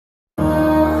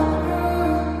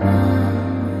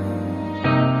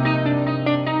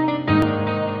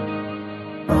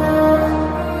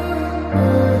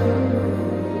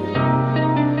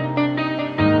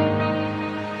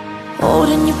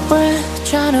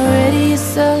ready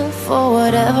yourself for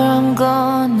whatever I'm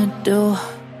gonna do?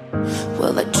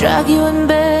 Will I drag you in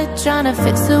bed, trying to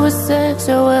fix it with sex?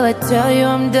 Or will I tell you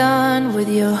I'm done with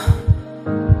you?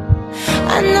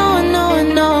 I know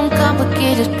I'm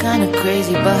complicated, kinda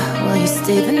crazy, but will you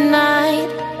stay the night?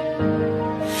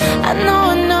 I know.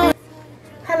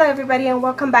 Hello everybody and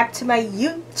welcome back to my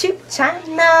YouTube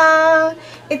channel.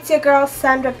 It's your girl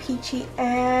Sandra Peachy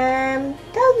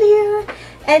MW,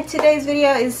 and today's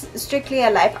video is strictly a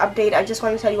life update. I just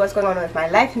want to tell you what's going on with my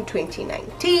life in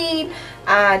 2019,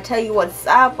 tell you what's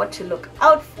up, what to look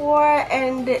out for,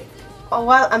 and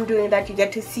while I'm doing that you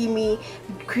get to see me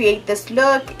create this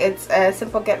look. It's a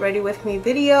simple get ready with me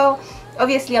video.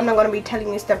 Obviously I'm not going to be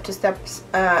telling you step to steps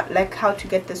like how to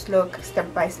get this look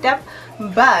step by step,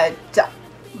 but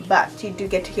you do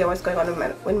get to hear what's going on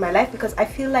in my life, because I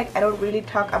feel like I don't really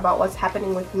talk about what's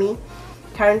happening with me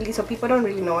currently, so people don't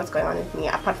really know what's going on with me,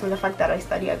 apart from the fact that I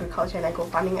study agriculture and I go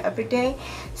farming every day.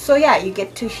 So yeah, you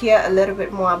get to hear a little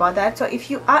bit more about that. So if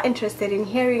you are interested in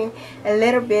hearing a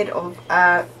little bit of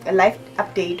a life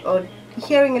update or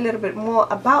hearing a little bit more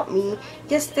about me,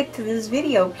 just stick to this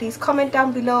video. Please comment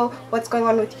down below what's going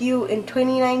on with you in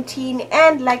 2019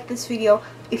 and like this video.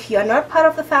 If you are not part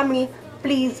of the family,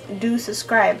 please do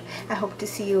subscribe. I hope to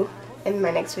see you in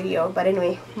my next video. But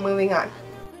anyway, moving on.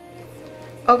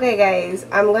 Okay guys,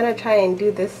 I'm gonna try and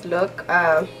do this look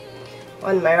on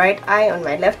my right eye, on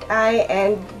my left eye,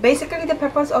 and basically the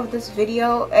purpose of this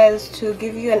video is to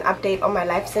give you an update on my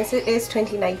life since it is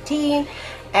 2019,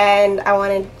 and I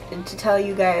wanted to tell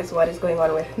you guys what is going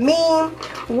on with me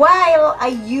while I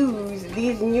use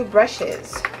these new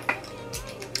brushes.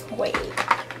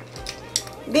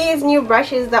 These new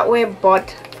brushes that were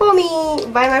bought for me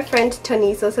by my friend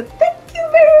Toniso. So thank you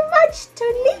very much,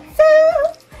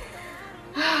 Toniso.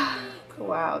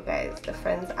 Wow guys, the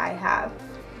friends I have.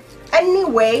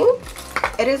 Anyway,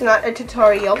 it is not a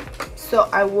tutorial, so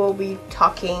I will be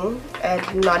talking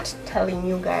and not telling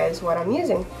you guys what I'm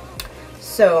using.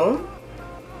 So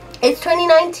it's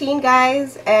 2019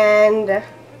 guys, and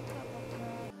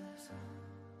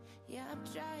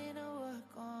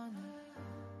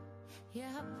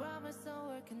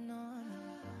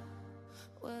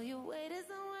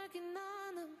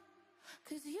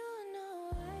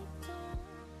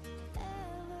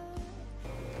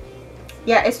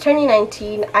yeah, it's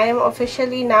 2019. I am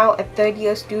officially now a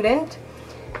third-year student.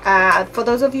 For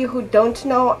those of you who don't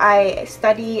know, I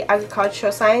study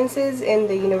agricultural sciences in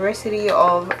the University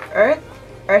of Earth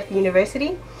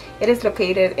University. It is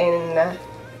located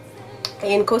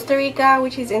in Costa Rica,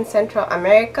 which is in Central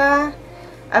America.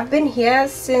 I've been here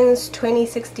since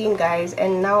 2016 guys,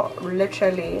 and now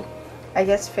literally I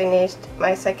just finished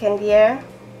my second year,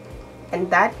 and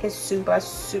that is super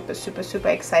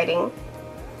exciting.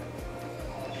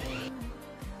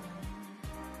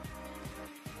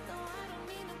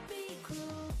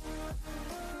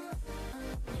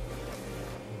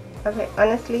 Okay,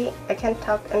 honestly I can't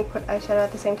talk and put eyeshadow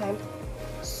at the same time,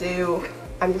 so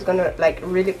I'm just gonna like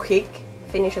really quick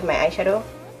finish with my eyeshadow.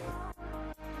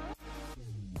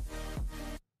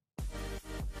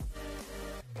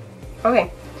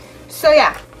 Okay, so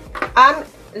yeah, I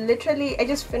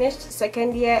just finished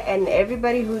second year, and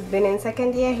everybody who's been in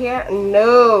second year here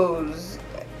knows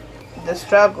the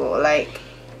struggle. Like,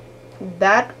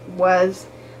 that was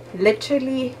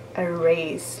literally a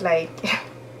race. Like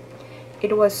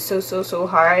it was so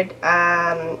hard.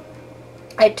 I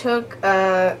took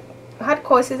hard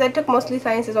courses. I took mostly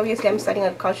sciences. Obviously I'm studying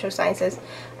agricultural sciences.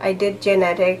 I did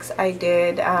genetics, I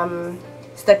did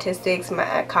statistics,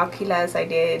 calculus, I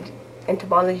did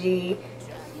entomology,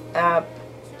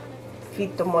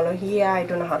 phytomologia. I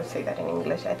don't know how to say that in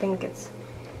English. I think it's,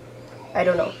 I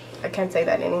don't know, I can't say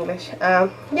that in English.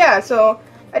 Yeah, so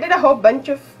I did a whole bunch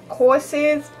of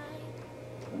courses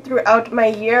throughout my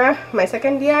year, my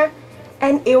second year,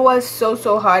 and it was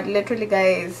so hard. Literally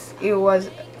guys, it was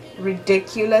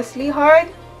ridiculously hard,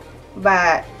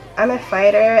 but I'm a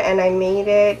fighter and I made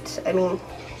it. I mean,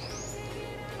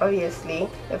 obviously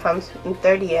if I'm in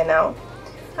third year now,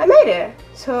 I made it.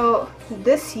 So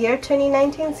this year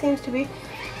 2019 seems to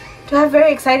have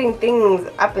very exciting things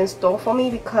up in store for me,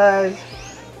 because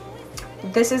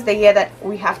this is the year that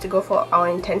we have to go for our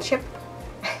internship.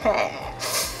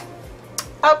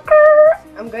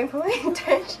 I'm going for my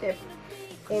internship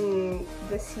in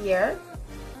this year,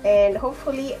 and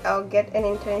hopefully I'll get an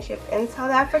internship in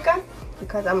South Africa,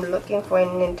 because I'm looking for an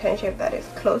internship that is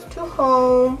close to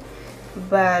home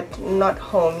but not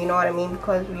home, you know what I mean?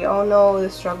 Because we all know the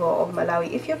struggle of Malawi.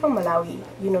 If you're from Malawi,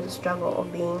 you know the struggle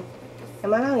of being a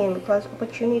Malawian, because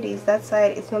opportunities that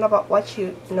side, it's not about what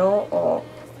you know or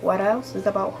what else. It's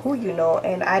about who you know,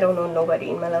 and I don't know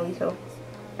nobody in Malawi, so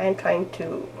I ain't trying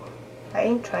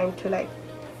to like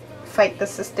fight the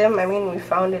system. I mean, we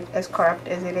found it as corrupt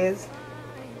as it is,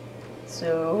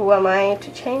 so who am I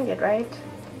to change it, right?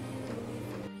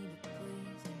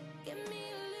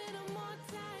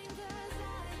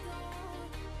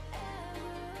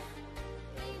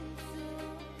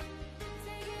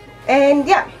 And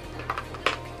yeah,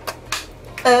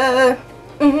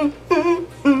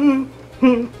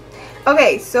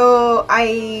 okay, so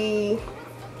I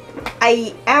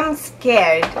am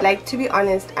scared, like, to be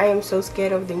honest. I am so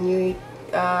scared of the new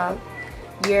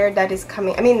year that is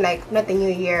coming. I mean, like, not the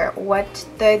new year, what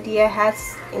third year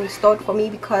has in store for me,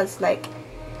 because like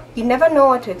you never know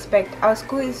what to expect. Our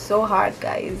school is so hard,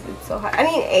 guys. It's so hard. I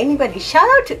mean, anybody, shout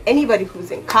out to anybody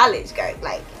who's in college, guys.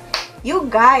 Like, you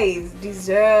guys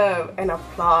deserve an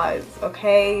applause,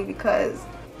 okay? Because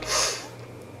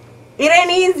it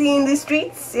ain't easy in the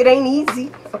streets. It ain't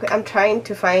easy. Okay, I'm trying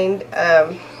to find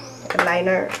a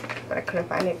liner, but I couldn't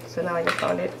find it, so now I just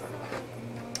found it.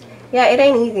 Yeah, it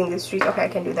ain't easy in the streets. Okay, I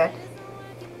can do that.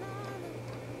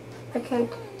 I can't.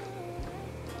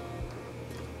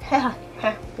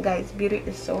 Guys, beauty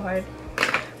is so hard.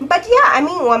 But yeah, I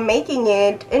mean, we're making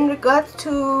it. In regards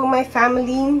to my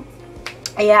family,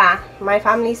 yeah, my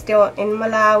family's still in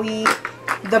Malawi,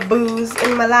 the booze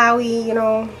in Malawi, you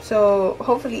know. So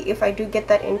hopefully, if I do get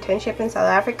that internship in South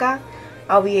Africa,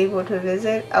 I'll be able to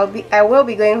visit. I will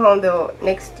be going home though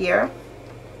next year,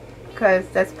 because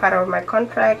that's part of my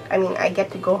contract. I mean, I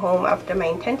get to go home after my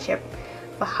internship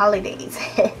for holidays.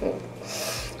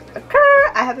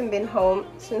 I haven't been home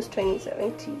since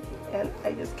 2017, and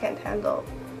I just can't handle.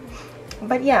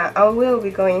 But yeah, I will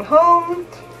be going home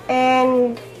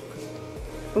and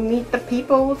meet the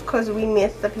peoples, because we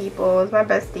miss the peoples, my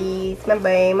besties, my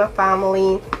bae, my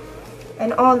family,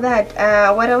 and all that.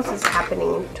 What else is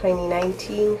happening in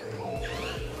 2019?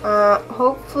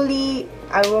 Hopefully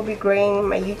I will be growing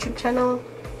my YouTube channel.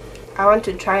 I want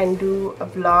to try and do a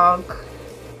vlog,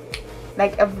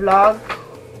 like a vlog,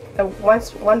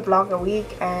 one vlog a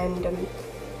week, and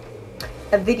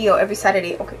a video every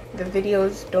Saturday. Okay, the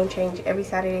videos don't change every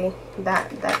Saturday.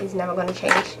 That is never gonna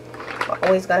change. We're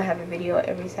always gonna have a video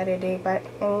every Saturday, but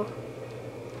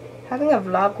having a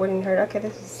vlog wouldn't hurt. Okay,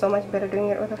 this is so much better doing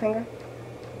it with a finger.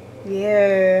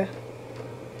 Yeah,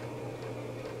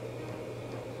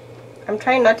 I'm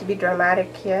trying not to be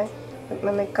dramatic here with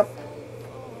my makeup.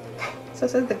 So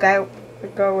says the guy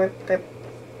would go with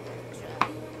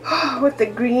the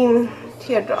green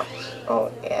teardrops.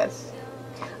 Oh yes.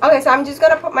 Okay, so I'm just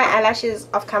gonna put my eyelashes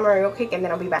off camera real quick, and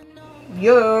then I'll be back.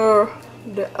 Yeah,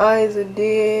 the eyes are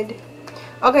dead.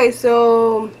 Okay,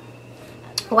 so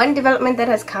one development that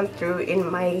has come through in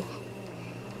my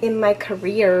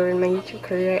career, in my YouTube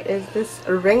career, is this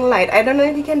ring light. I don't know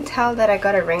if you can tell that I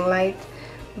got a ring light,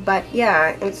 but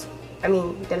yeah, I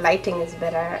mean, the lighting is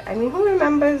better. I mean, who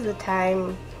remembers the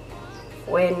time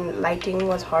when lighting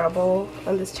was horrible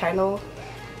on this channel?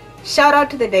 Shout out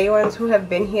to the day ones who have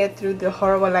been here through the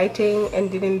horrible lighting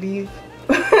and didn't leave.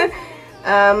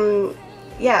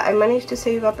 Yeah, I managed to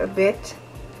save up a bit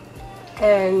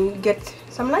and get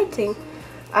some lighting.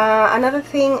 Another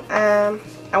thing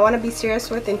I want to be serious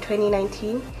with in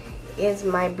 2019 is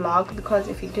my blog, because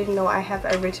if you didn't know, I have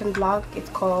a written blog. It's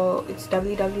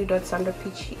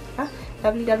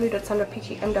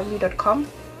www.sandrapeachymw.com.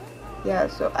 Yeah,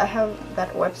 so I have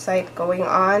that website going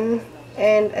on,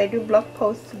 and I do blog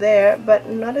posts there, but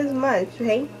not as much.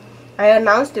 Hey, I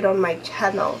announced it on my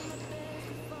channel,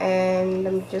 and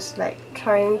I'm just like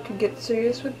trying to get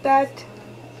serious with that,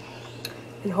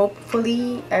 and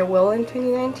hopefully I will in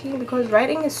 2019, because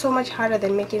writing is so much harder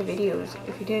than making videos.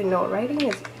 If you didn't know, writing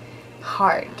is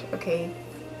hard. Okay,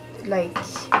 like,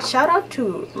 shout out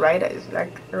to writers.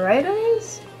 Like,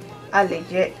 writers are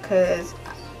legit, because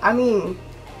I mean,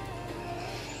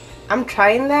 I'm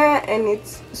trying that and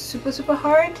it's super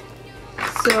hard.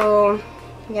 So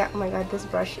yeah, oh my god, this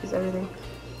brush is everything.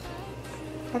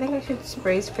 I think I should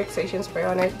spray fixation spray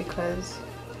on it, because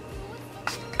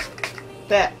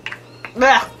that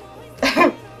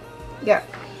yeah,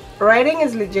 writing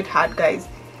is legit hard, guys.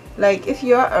 Like, if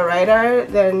you're a writer,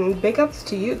 then big ups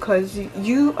to you, because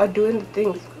you are doing the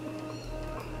things.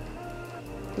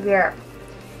 Yeah,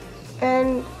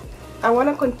 and I want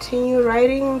to continue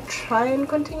writing, try and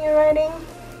continue writing,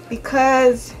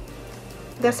 because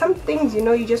there's some things, you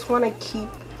know, you just want to keep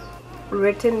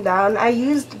written down. I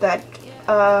used that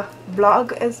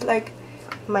blog as like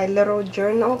my little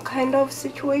journal kind of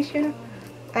situation,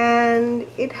 and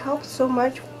it helps so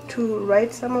much to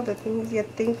write some of the things you're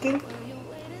thinking.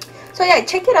 So yeah,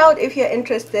 check it out if you're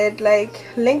interested. Like,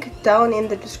 link down in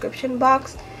the description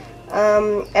box.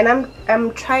 and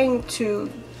I'm trying to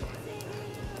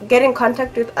get in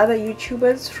contact with other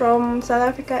YouTubers from South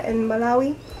Africa and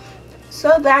Malawi,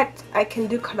 so that I can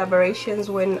do collaborations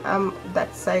when I'm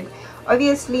that side.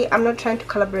 Obviously, I'm not trying to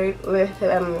collaborate with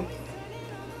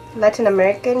Latin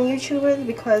American YouTubers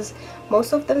because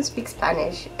most of them speak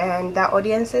Spanish, and their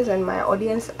audiences and my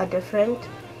audience are different.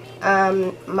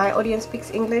 My audience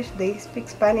speaks English, they speak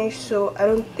Spanish, so I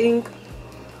don't think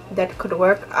that could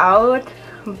work out.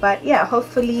 But yeah,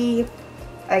 hopefully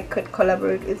I could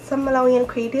collaborate with some Malawian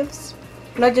creatives,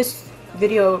 not just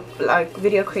video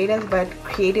creators, but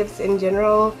creatives in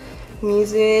general,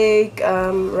 music,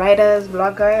 writers,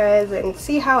 bloggers, and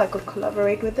see how I could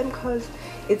collaborate with them, because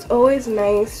it's always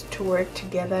nice to work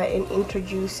together and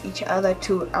introduce each other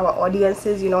to our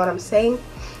audiences, you know what I'm saying.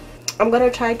 I'm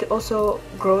gonna try to also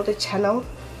grow the channel,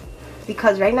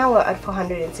 because right now we're at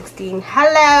 416.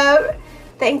 Hello,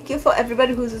 thank you for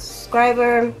everybody who's a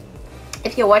subscriber.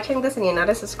 If you're watching this and you're not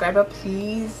a subscriber,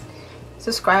 please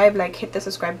subscribe. Like, hit the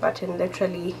subscribe button.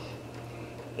 Literally,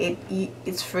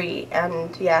 it's free.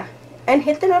 And yeah, and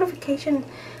hit the notification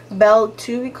bell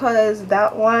too, because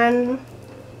that one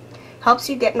helps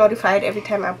you get notified every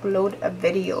time I upload a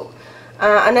video.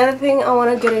 Another thing I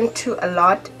want to get into a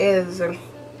lot is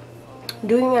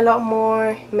doing a lot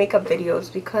more makeup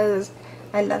videos, because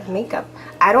I love makeup.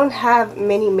 I don't have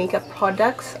many makeup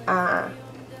products.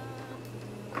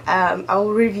 I'll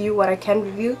review what I can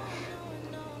review,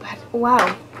 but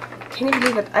wow, can you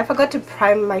believe it, I forgot to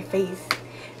prime my face.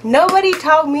 Nobody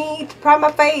told me to prime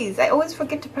my face. I always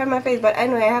forget to prime my face. But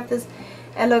anyway, I have this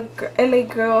LA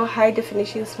Girl high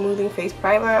definition smoothing face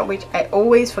primer, which I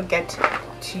always forget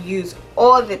to use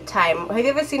all the time. Have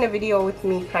you ever seen a video with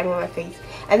me priming my face,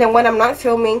 and then when I'm not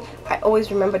filming I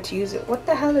always remember to use it? What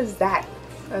the hell is that?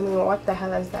 I mean, what the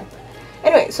hell is that?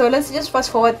 Anyway, so let's just fast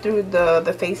forward through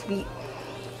the face beat,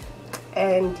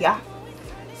 and yeah,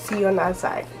 see you on the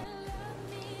outside.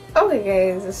 Okay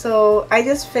guys, so I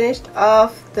just finished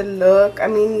off the look. I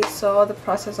mean, you saw the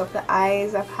process of the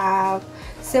eyes. I have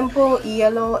simple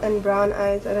yellow and brown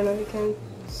eyes. I don't know if you can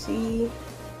see.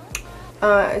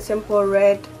 A simple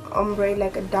red ombre,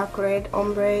 like a dark red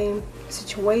ombre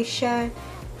situation,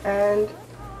 and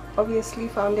obviously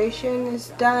foundation is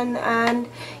done. And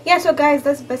yeah, so guys,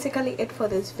 that's basically it for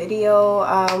this video.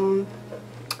 I'm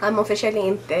officially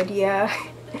in third year.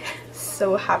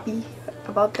 So happy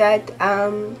about that.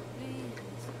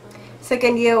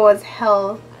 Second year was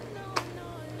hell,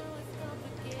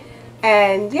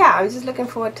 and yeah, I'm just looking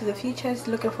forward to the future,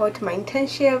 looking forward to my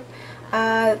internship,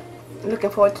 looking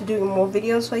forward to doing more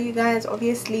videos for you guys.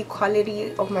 Obviously,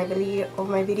 quality of my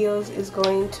videos is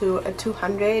going to a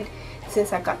 200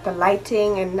 since I got the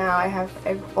lighting, and now I have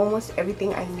almost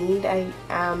everything I need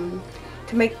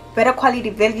to make better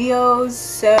quality videos.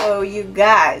 So you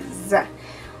guys,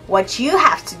 what you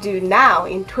have to do now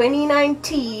in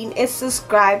 2019 is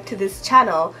subscribe to this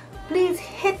channel. Please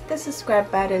hit the subscribe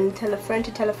button, tell a friend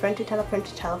to tell a friend to tell a friend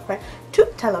to tell a friend to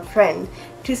tell a friend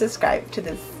to subscribe to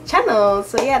this channel.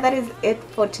 So yeah, that is it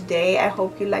for today. I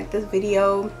hope you liked this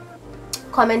video.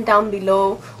 Comment down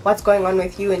below what's going on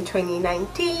with you in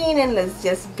 2019, and let's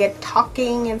just get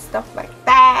talking and stuff like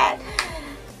that.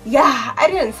 Yeah, I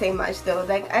didn't say much though.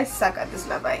 Like, I suck at this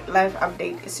live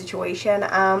update situation.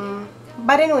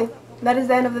 But anyway, that is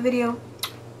the end of the video.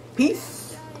 Peace.